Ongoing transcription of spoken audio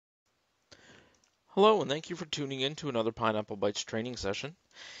Hello, and thank you for tuning in to another Pineapple Bytes training session.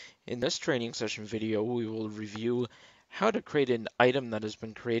 In this training session video, we will review how to create an item that has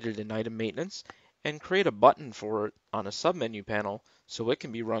been created in item maintenance and create a button for it on a submenu panel so it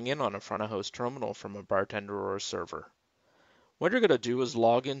can be rung in on a front of house terminal from a bartender or a server. What you're going to do is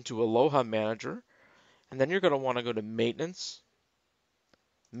log into Aloha Manager, and then you're going to want to go to Maintenance,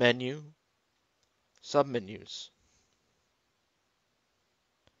 Menu, Submenus.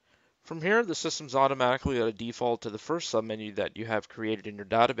 From here, the system's automatically going to default to the first submenu that you have created in your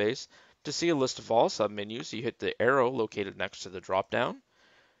database. To see a list of all submenus, you hit the arrow located next to the dropdown.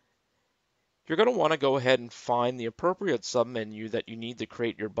 You're going to want to go ahead and find the appropriate submenu that you need to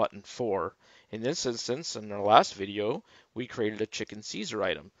create your button for. In this instance, in our last video, we created a chicken Caesar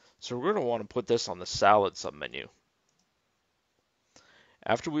item. So we're going to want to put this on the salad submenu.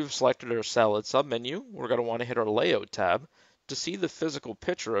 After we've selected our salad submenu, we're going to want to hit our Layout tab to see the physical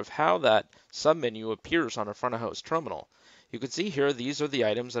picture of how that submenu appears on a front of house terminal. You can see here these are the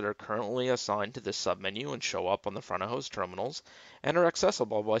items that are currently assigned to this submenu and show up on the front of house terminals and are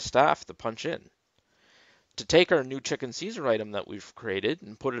accessible by staff to punch in. To take our new chicken Caesar item that we've created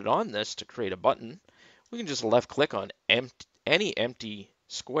and put it on this to create a button, we can just left click on any empty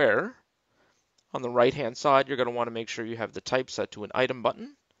square. On the right hand side, you're going to want to make sure you have the type set to an item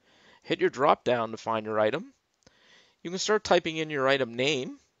button. Hit your drop down to find your item. You can start typing in your item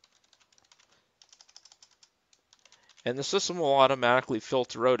name, and the system will automatically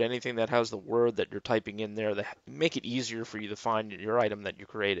filter out anything that has the word that you're typing in there that make it easier for you to find your item that you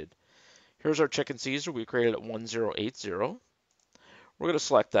created. Here's our chicken Caesar we created at 1080. We're going to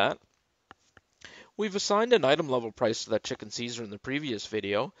select that. We've assigned an item level price to that chicken Caesar in the previous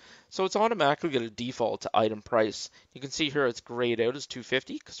video, so it's automatically going to default to item price. You can see here it's grayed out as $2.50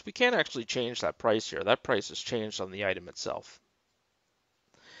 because we can't actually change that price here. That price is changed on the item itself.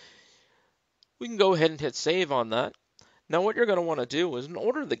 We can go ahead and hit save on that. Now what you're going to want to do is, in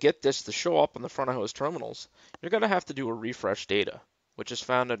order to get this to show up on the front of house terminals, you're going to have to do a refresh data, which is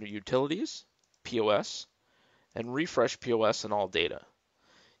found under Utilities, POS, and Refresh POS and All Data.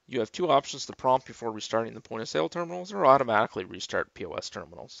 You have two options to prompt before restarting the point of sale terminals or automatically restart POS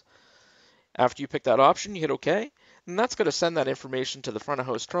terminals. After you pick that option, you hit OK, and that's going to send that information to the front of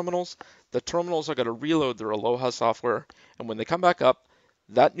house terminals. The terminals are going to reload their Aloha software, and when they come back up,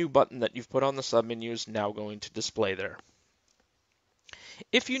 that new button that you've put on the submenu is now going to display there.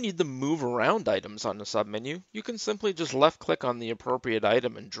 If you need to move around items on the submenu, you can simply just left click on the appropriate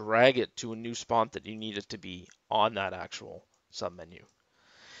item and drag it to a new spot that you need it to be on that actual submenu.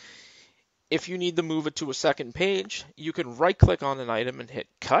 If you need to move it to a second page, you can right click on an item and hit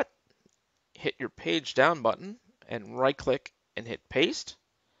cut, hit your page down button and right click and hit paste,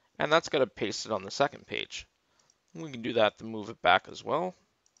 and that's going to paste it on the second page. We can do that to move it back as well.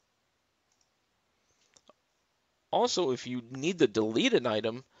 Also, if you need to delete an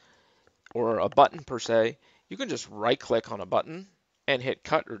item or a button per se, you can just right click on a button and hit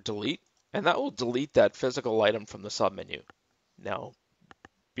cut or delete, and that will delete that physical item from the submenu. Now,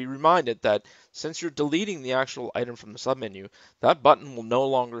 be reminded that since you're deleting the actual item from the submenu, that button will no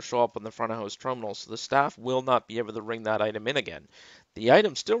longer show up on the front of house terminal, so the staff will not be able to ring that item in again. The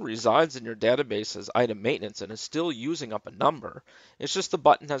item still resides in your database as item maintenance and is still using up a number. It's just the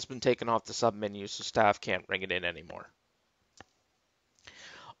button has been taken off the submenu, so staff can't ring it in anymore.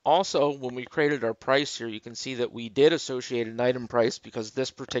 Also, when we created our price here, you can see that we did associate an item price because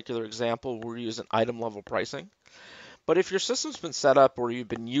this particular example, we're using item level pricing. But if your system's been set up or you've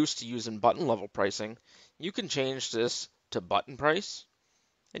been used to using button level pricing, you can change this to button price.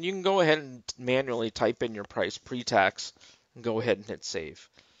 And you can go ahead and manually type in your price pre-tax and go ahead and hit save.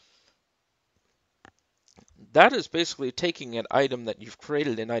 That is basically taking an item that you've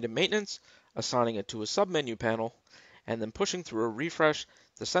created in item maintenance, assigning it to a submenu panel, and then pushing through a refresh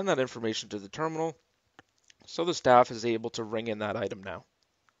to send that information to the terminal so the staff is able to ring in that item now.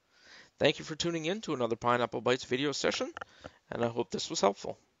 Thank you for tuning in to another Pineapple Bytes video session, and I hope this was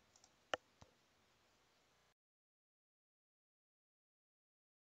helpful.